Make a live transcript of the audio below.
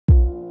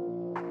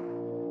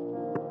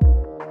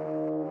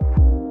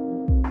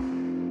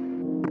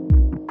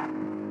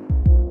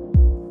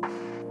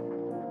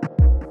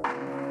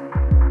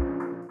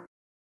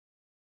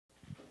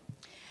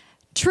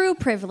True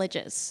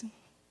privileges.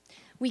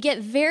 We get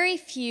very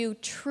few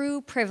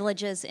true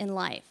privileges in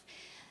life.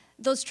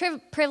 Those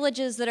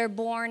privileges that are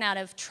born out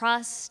of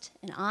trust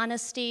and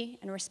honesty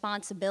and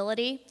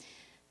responsibility,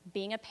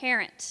 being a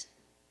parent,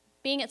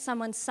 being at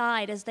someone's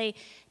side as they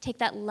take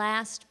that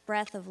last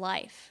breath of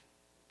life,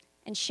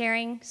 and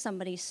sharing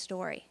somebody's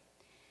story.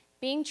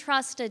 Being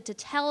trusted to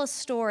tell a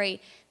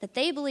story that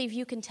they believe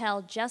you can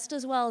tell just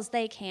as well as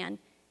they can,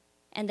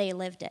 and they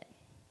lived it.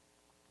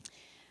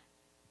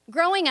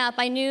 Growing up,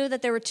 I knew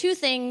that there were two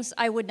things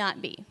I would not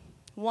be.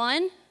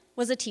 One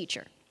was a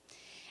teacher.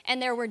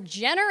 And there were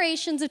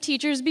generations of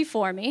teachers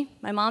before me.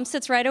 My mom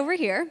sits right over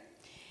here.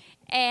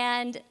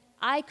 And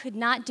I could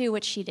not do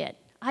what she did.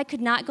 I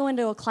could not go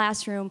into a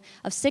classroom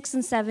of 6-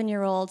 and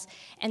 7-year-olds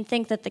and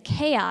think that the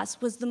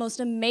chaos was the most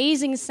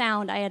amazing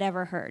sound I had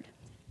ever heard.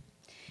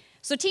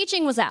 So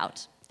teaching was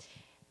out.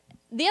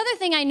 The other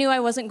thing I knew I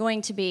wasn't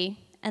going to be,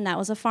 and that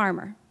was a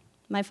farmer.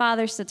 My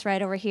father sits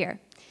right over here.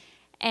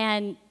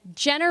 And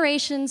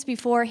generations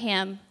before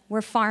him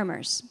were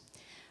farmers.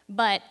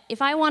 But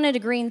if I wanted a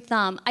green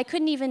thumb, I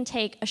couldn't even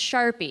take a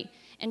Sharpie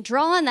and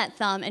draw on that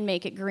thumb and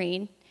make it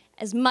green,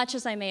 as much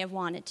as I may have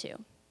wanted to.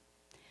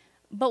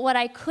 But what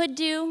I could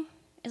do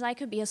is I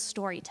could be a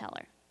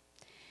storyteller.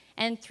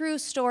 And through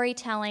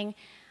storytelling,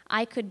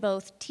 I could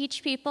both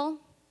teach people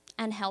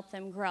and help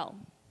them grow.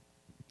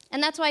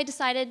 And that's why I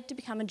decided to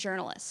become a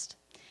journalist.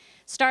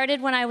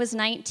 Started when I was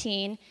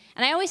 19,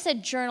 and I always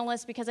said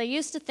journalist because I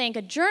used to think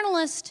a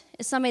journalist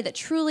is somebody that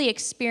truly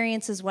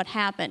experiences what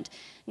happened,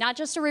 not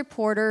just a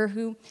reporter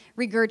who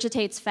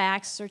regurgitates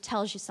facts or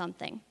tells you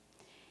something.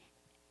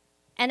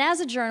 And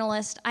as a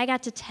journalist, I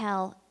got to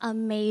tell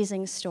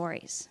amazing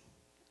stories.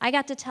 I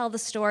got to tell the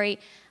story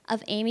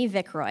of Amy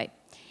Vickroy.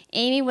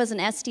 Amy was an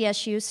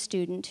SDSU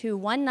student who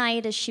one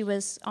night as she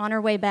was on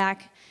her way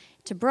back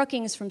to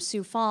Brookings from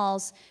Sioux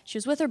Falls, she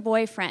was with her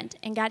boyfriend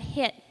and got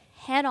hit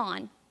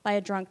head-on by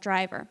a drunk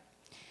driver,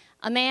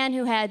 a man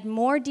who had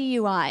more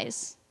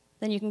DUIs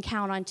than you can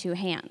count on 2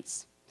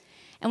 hands.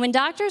 And when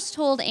doctors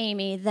told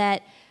Amy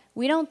that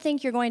we don't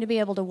think you're going to be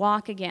able to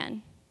walk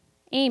again,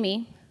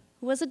 Amy,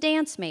 who was a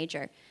dance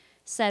major,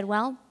 said,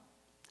 well,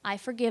 I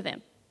forgive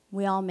him.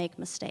 We all make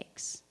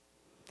mistakes.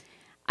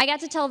 I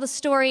got to tell the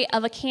story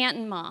of a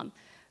Canton mom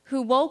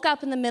who woke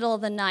up in the middle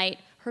of the night,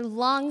 her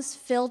lungs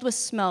filled with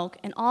smoke,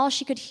 and all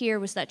she could hear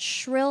was that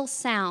shrill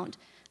sound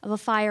of a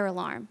fire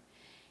alarm.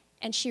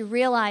 And she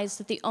realized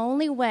that the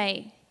only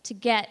way to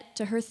get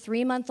to her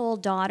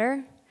 3-month-old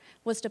daughter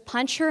was to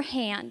punch her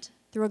hand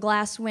through a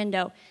glass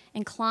window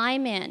and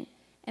climb in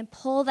and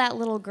pull that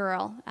little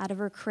girl out of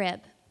her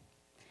crib.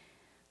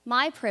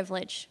 My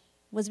privilege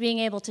was being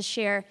able to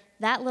share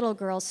that little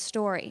girl's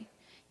story.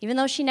 Even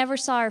though she never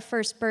saw her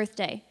first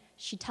birthday,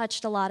 she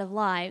touched a lot of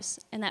lives,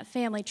 and that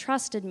family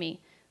trusted me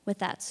with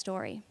that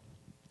story.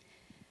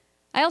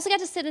 I also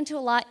got to sit in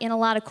a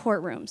lot of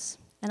courtrooms,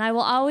 and I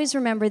will always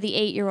remember the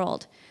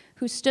 8-year-old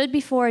who stood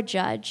before a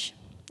judge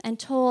and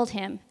told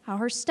him how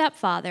her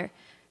stepfather,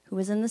 who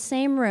was in the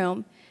same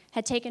room,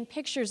 had taken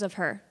pictures of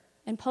her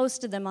and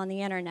posted them on the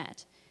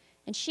internet.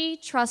 And she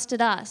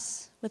trusted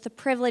us with the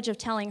privilege of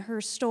telling her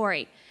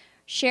story,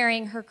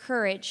 sharing her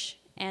courage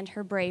and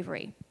her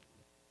bravery.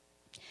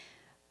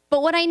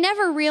 But what I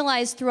never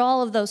realized through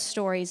all of those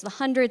stories, the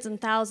hundreds and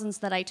thousands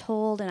that I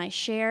told and I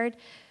shared,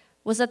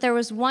 was that there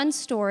was one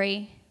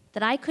story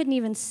that I couldn't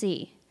even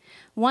see,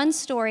 one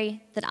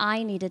story that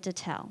I needed to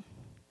tell.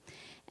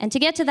 And to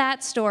get to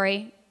that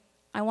story,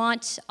 I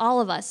want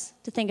all of us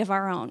to think of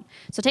our own.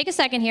 So take a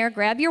second here,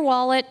 grab your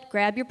wallet,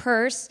 grab your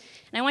purse,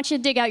 and I want you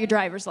to dig out your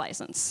driver's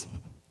license.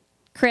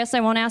 Chris, I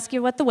won't ask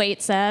you what the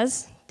weight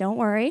says, don't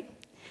worry.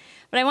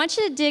 But I want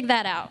you to dig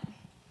that out.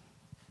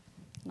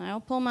 And I'll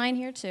pull mine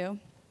here too,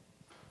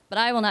 but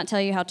I will not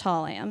tell you how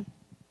tall I am.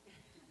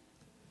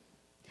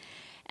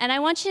 And I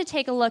want you to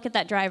take a look at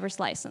that driver's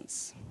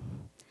license.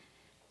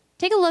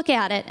 Take a look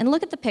at it and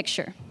look at the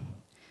picture,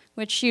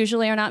 which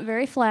usually are not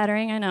very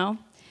flattering, I know.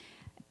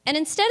 And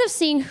instead of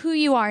seeing who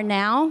you are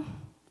now,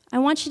 I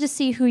want you to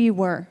see who you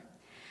were.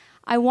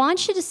 I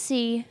want you to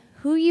see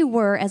who you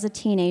were as a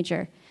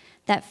teenager,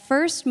 that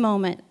first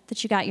moment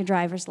that you got your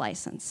driver's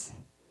license,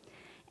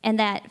 and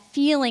that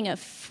feeling of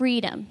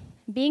freedom,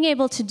 being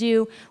able to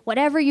do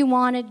whatever you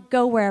wanted,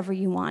 go wherever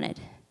you wanted,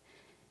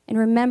 and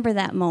remember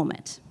that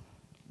moment.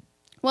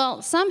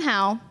 Well,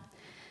 somehow,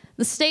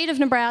 the state of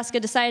Nebraska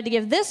decided to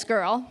give this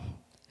girl,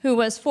 who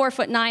was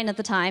 4'9" at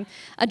the time,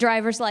 a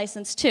driver's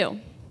license too.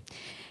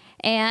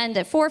 And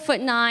at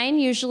 4'9",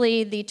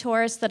 usually the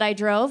Taurus that I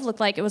drove looked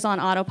like it was on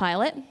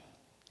autopilot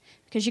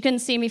because you couldn't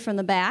see me from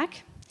the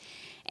back.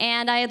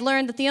 And I had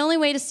learned that the only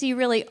way to see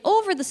really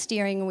over the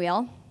steering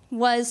wheel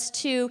was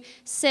to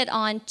sit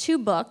on 2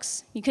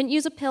 books. You couldn't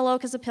use a pillow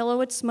because the pillow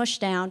would smush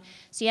down,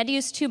 so you had to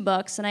use 2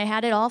 books, and I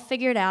had it all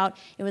figured out.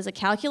 It was a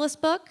calculus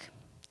book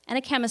and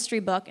a chemistry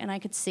book, and I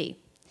could see.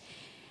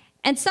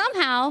 And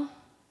somehow,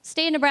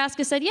 state of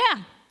Nebraska said,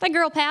 yeah, that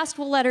girl passed,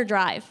 we'll let her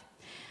drive.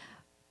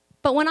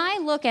 But when I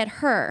look at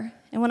her,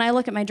 and when I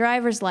look at my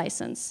driver's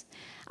license,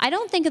 I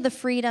don't think of the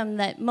freedom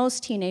that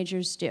most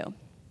teenagers do.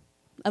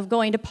 of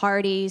going to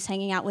parties,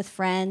 hanging out with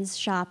friends,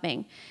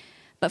 shopping.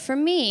 But for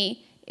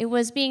me, it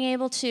was being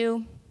able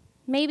to,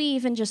 maybe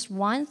even just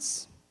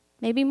once,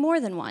 maybe more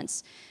than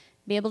once,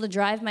 be able to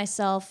drive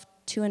myself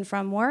to and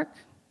from work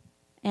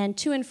and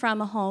to and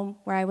from a home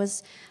where I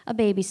was a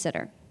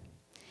babysitter.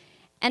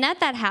 And at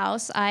that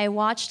house, I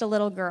watched a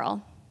little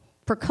girl,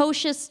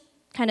 precocious,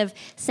 kind of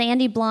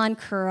sandy blonde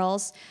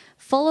curls,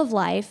 full of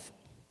life,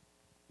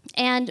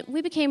 and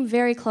we became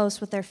very close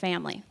with their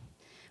family.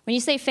 When you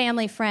say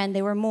family friend,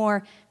 they were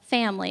more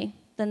family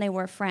than they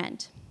were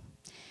friend.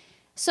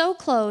 So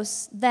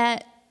close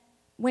that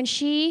when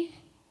she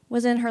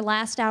was in her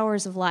last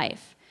hours of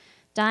life,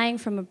 dying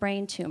from a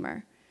brain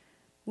tumor,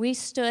 we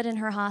stood in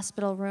her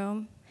hospital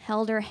room,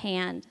 held her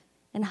hand,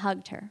 and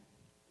hugged her.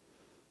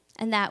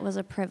 And that was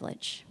a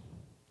privilege.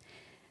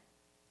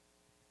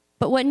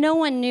 But what no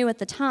one knew at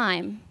the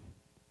time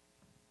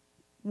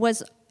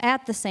was,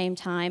 at the same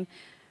time,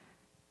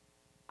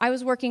 I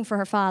was working for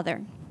her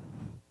father.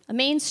 A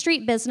Main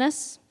Street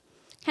business,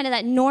 kind of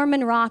that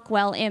Norman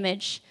Rockwell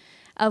image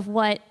of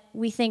what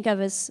we think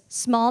of as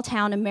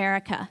small-town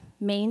America,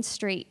 Main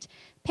Street,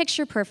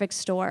 picture-perfect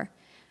store.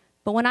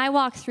 But when I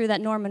walked through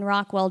that Norman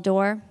Rockwell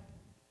door,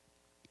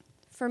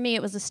 for me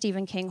it was a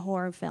Stephen King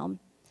horror film,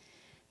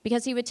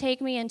 because he would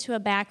take me into a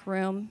back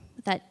room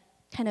with that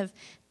kind of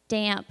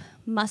damp,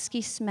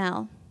 musky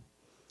smell,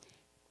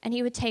 and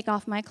he would take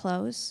off my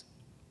clothes,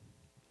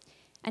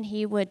 and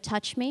he would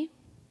touch me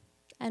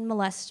and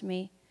molest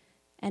me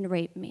and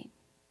rape me.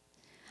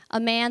 A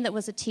man that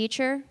was a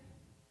teacher,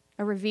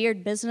 a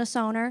revered business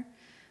owner,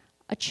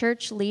 a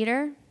church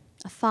leader,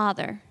 a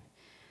father,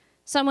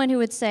 someone who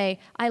would say,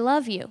 "I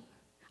love you,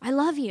 I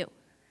love you."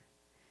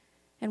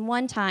 And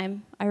one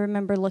time, I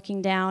remember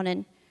looking down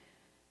and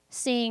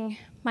seeing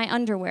my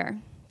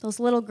underwear, those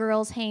little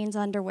girls' Hanes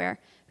underwear,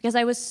 because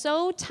I was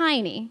so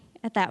tiny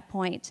at that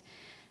point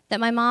that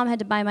my mom had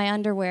to buy my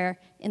underwear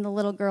in the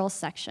little girls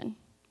section,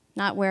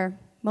 not where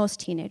most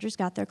teenagers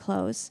got their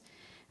clothes.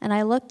 And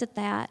I looked at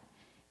that,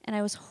 and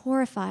I was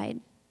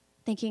horrified,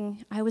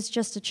 thinking I was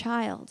just a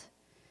child.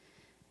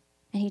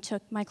 And he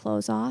took my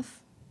clothes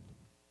off,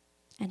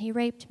 and he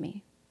raped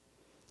me.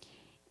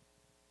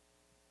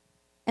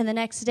 And the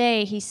next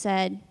day, he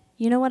said,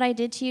 "You know what I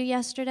did to you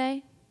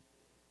yesterday?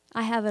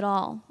 I have it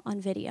all on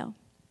video."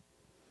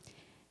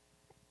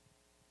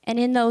 And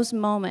in those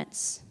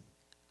moments,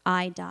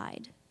 I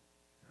died.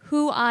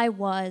 Who I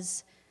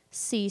was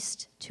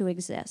ceased to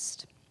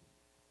exist.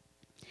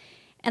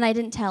 And I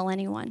didn't tell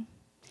anyone.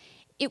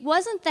 It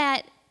wasn't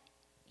that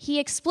he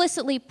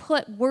explicitly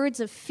put words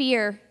of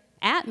fear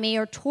at me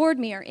or toward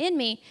me or in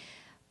me,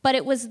 but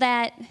it was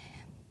that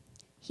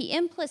he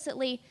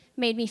implicitly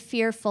made me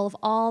fearful of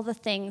all the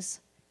things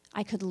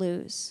I could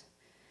lose.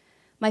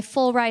 My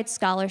full ride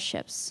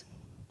scholarships,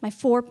 my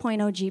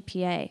 4.0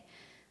 GPA,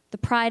 the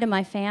pride of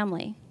my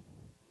family,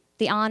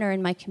 the honor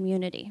in my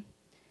community.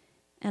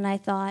 And I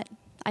thought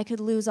I could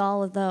lose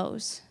all of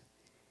those,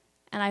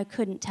 and I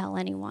couldn't tell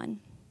anyone.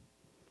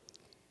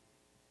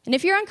 And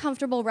if you're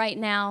uncomfortable right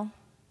now,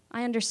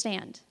 I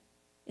understand.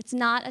 It's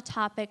not a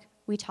topic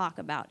we talk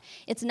about.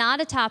 It's not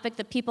a topic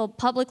that people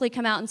publicly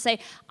come out and say,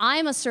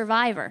 "I'm a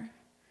survivor."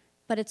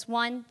 But it's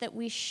one that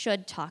we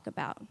should talk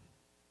about,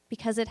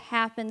 because it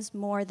happens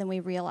more than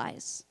we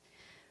realize.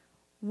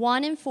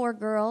 1 in 4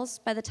 girls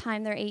by the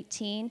time they're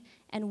 18,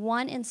 and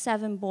 1 in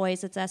 7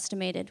 boys, it's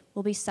estimated,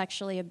 will be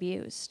sexually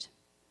abused.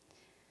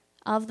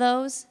 Of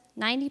those,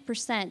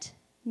 90%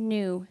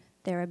 knew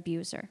their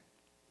abuser.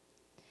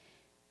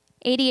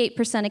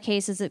 88% of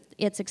cases,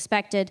 it's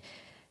expected,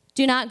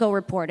 do not go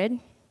reported,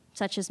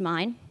 such as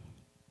mine.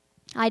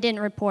 I didn't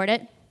report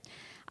it.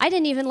 I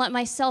didn't even let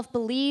myself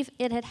believe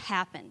it had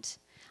happened.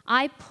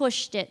 I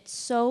pushed it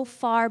so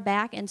far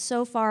back and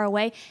so far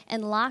away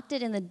and locked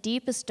it in the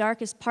deepest,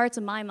 darkest parts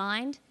of my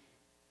mind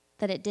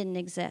that it didn't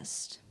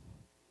exist.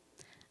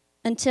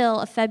 Until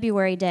a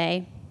February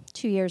day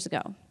 2 years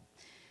ago.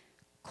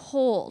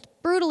 Cold,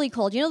 brutally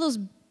cold. You know those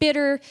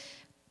bitter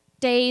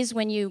days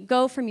when you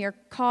go from your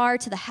car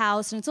to the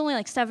house and it's only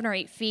like 7 or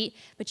 8 feet,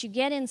 but you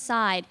get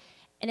inside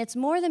and it's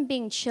more than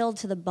being chilled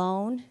to the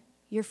bone,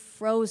 you're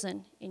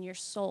frozen in your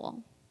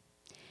soul.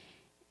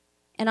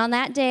 And on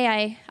that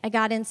day, I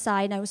got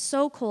inside, and I was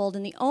so cold,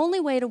 and the only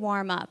way to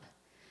warm up,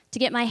 to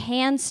get my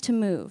hands to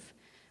move,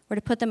 were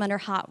to put them under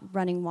hot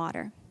running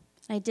water.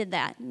 And I did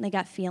that, and they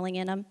got feeling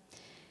in them.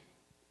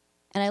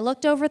 And I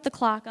looked over at the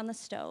clock on the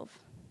stove,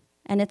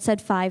 and it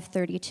said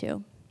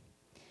 5:32.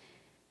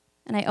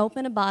 And I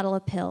opened a bottle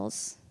of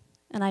pills,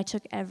 and I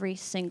took every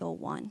single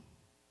one.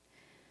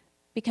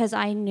 Because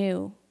I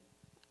knew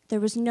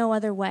there was no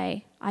other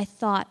way I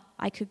thought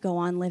I could go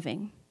on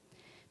living.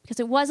 Because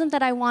it wasn't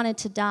that I wanted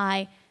to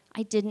die,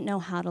 I didn't know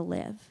how to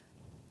live.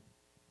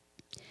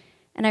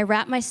 And I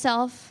wrapped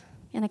myself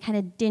in a kind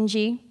of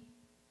dingy,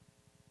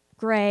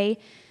 gray,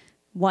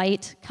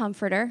 white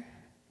comforter,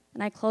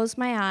 and I closed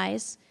my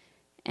eyes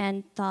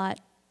and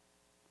thought,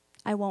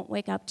 I won't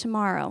wake up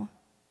tomorrow,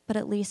 but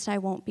at least I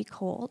won't be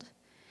cold,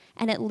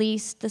 and at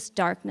least this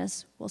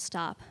darkness will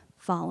stop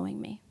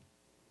following me.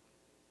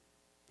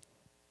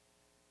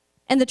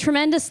 And the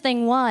tremendous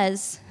thing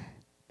was,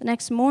 the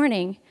next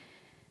morning,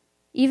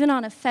 even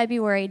on a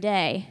February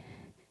day,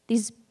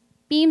 these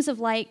beams of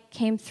light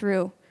came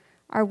through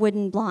our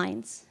wooden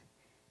blinds,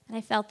 and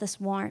I felt this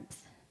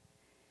warmth,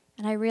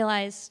 and I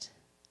realized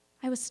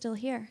I was still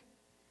here.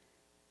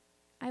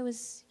 I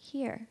was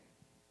here.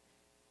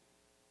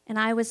 And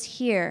I was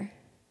here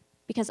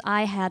because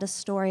I had a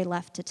story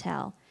left to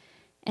tell,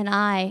 and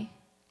I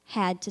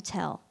had to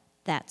tell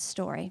that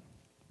story.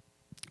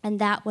 And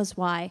that was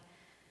why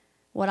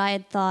what I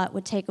had thought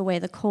would take away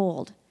the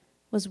cold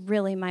was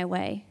really my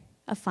way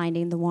of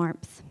finding the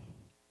warmth.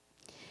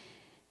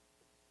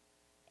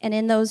 And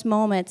in those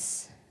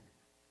moments,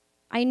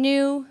 I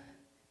knew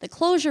that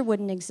closure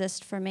wouldn't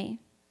exist for me,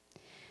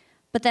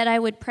 but that I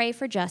would pray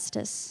for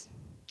justice,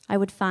 I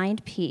would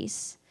find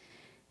peace,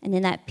 and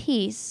in that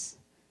peace,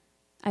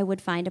 I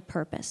would find a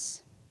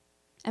purpose.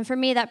 And for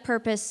me, that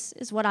purpose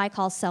is what I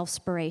call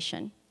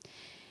self-spiration.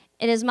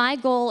 It is my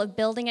goal of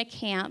building a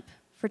camp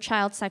for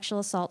child sexual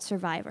assault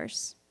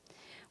survivors,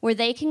 where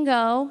they can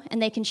go and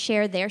they can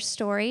share their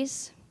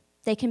stories,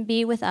 they can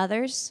be with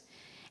others,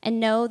 and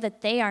know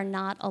that they are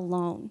not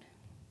alone.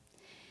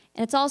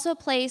 And it's also a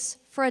place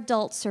for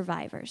adult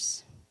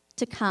survivors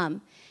to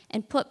come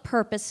and put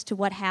purpose to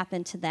what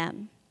happened to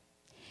them.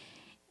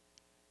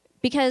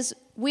 Because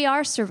we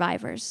are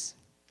survivors.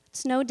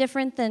 It's no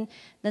different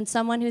than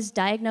someone who's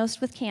diagnosed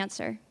with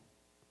cancer.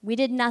 We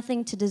did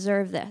nothing to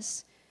deserve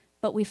this,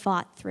 but we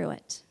fought through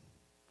it.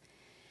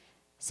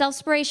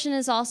 Self-spiration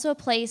is also a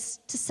place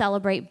to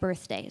celebrate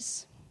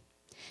birthdays.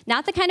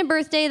 Not the kind of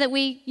birthday that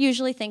we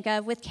usually think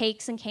of with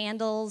cakes and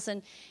candles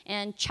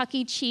and Chuck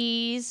E.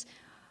 Cheese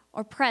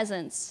or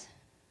presents,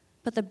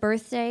 but the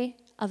birthday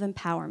of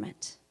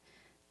empowerment,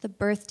 the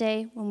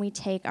birthday when we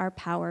take our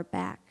power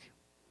back.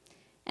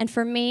 And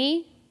for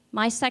me,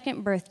 my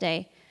second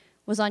birthday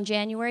was on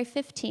January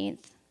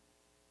 15th,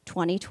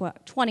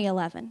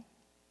 2011.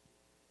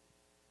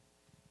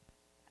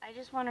 I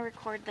just want to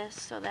record this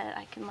so that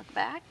I can look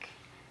back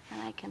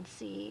and I can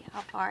see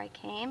how far I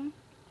came,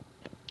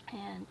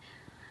 and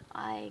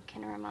I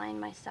can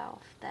remind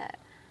myself that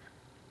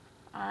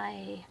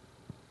I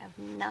have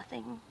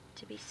nothing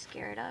to be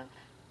scared of,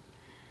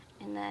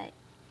 and that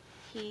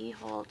He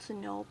holds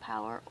no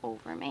power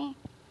over me,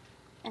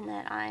 and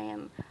that I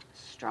am a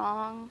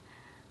strong,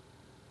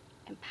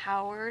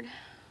 empowered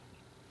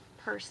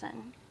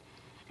person,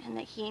 and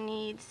that He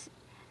needs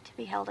to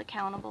be held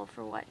accountable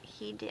for what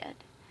He did.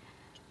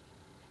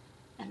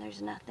 And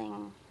there's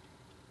nothing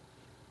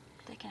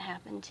that can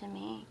happen to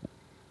me.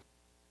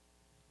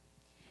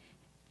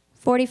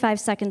 45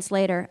 seconds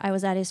later, I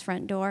was at his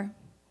front door.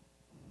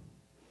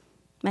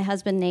 My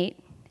husband, Nate,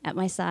 at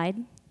my side.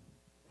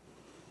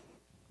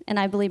 And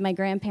I believe my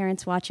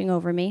grandparents watching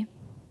over me.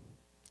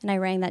 And I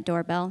rang that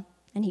doorbell,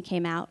 and he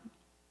came out.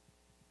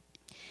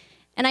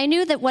 And I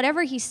knew that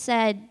whatever he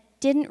said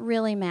didn't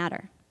really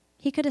matter.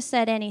 He could have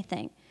said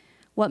anything.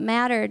 What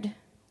mattered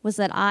was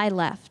that I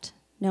left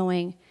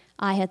knowing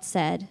I had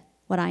said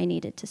what I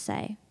needed to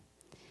say.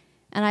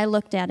 And I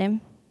looked at him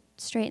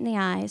straight in the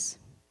eyes,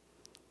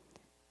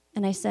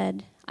 and I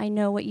said, I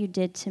know what you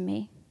did to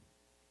me,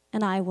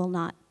 and I will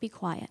not be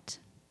quiet.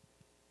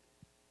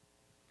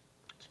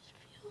 I just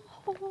feel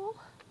whole.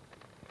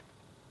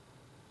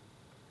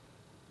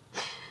 I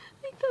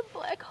think the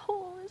black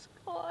hole is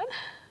gone.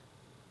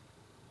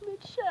 The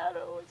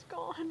shadow is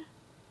gone.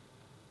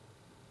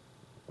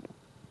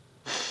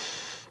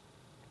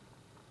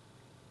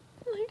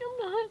 Like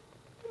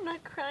I'm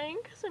not crying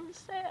because I'm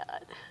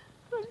sad.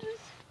 I'm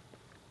just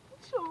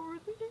so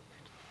relieved.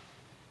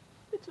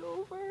 It's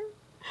over.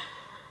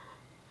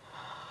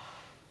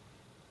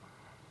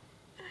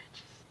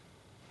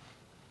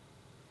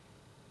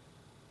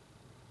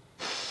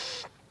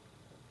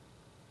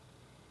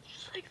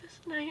 Just like this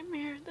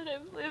nightmare that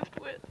I've lived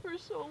with for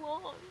so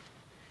long.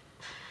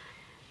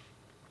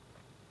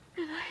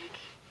 And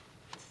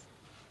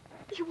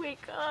you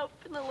wake up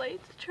and the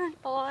lights turn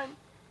on.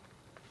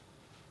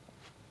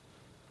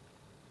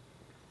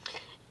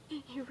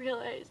 And you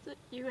realize that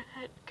you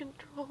had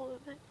control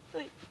of it.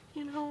 Like,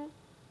 you know,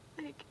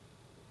 like,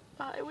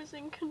 I was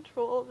in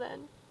control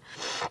then.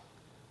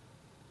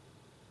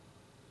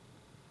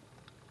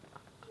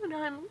 And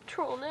I'm in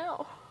control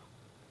now.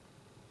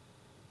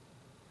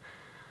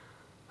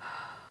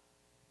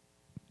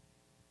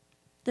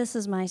 This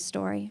is my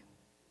story.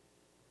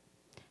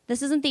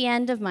 This isn't the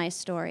end of my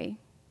story.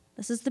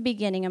 This is the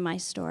beginning of my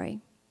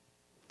story.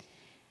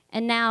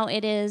 And now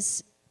it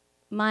is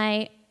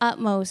my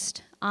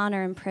utmost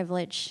honor and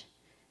privilege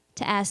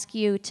to ask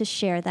you to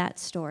share that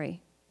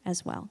story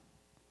as well.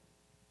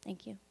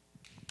 Thank you.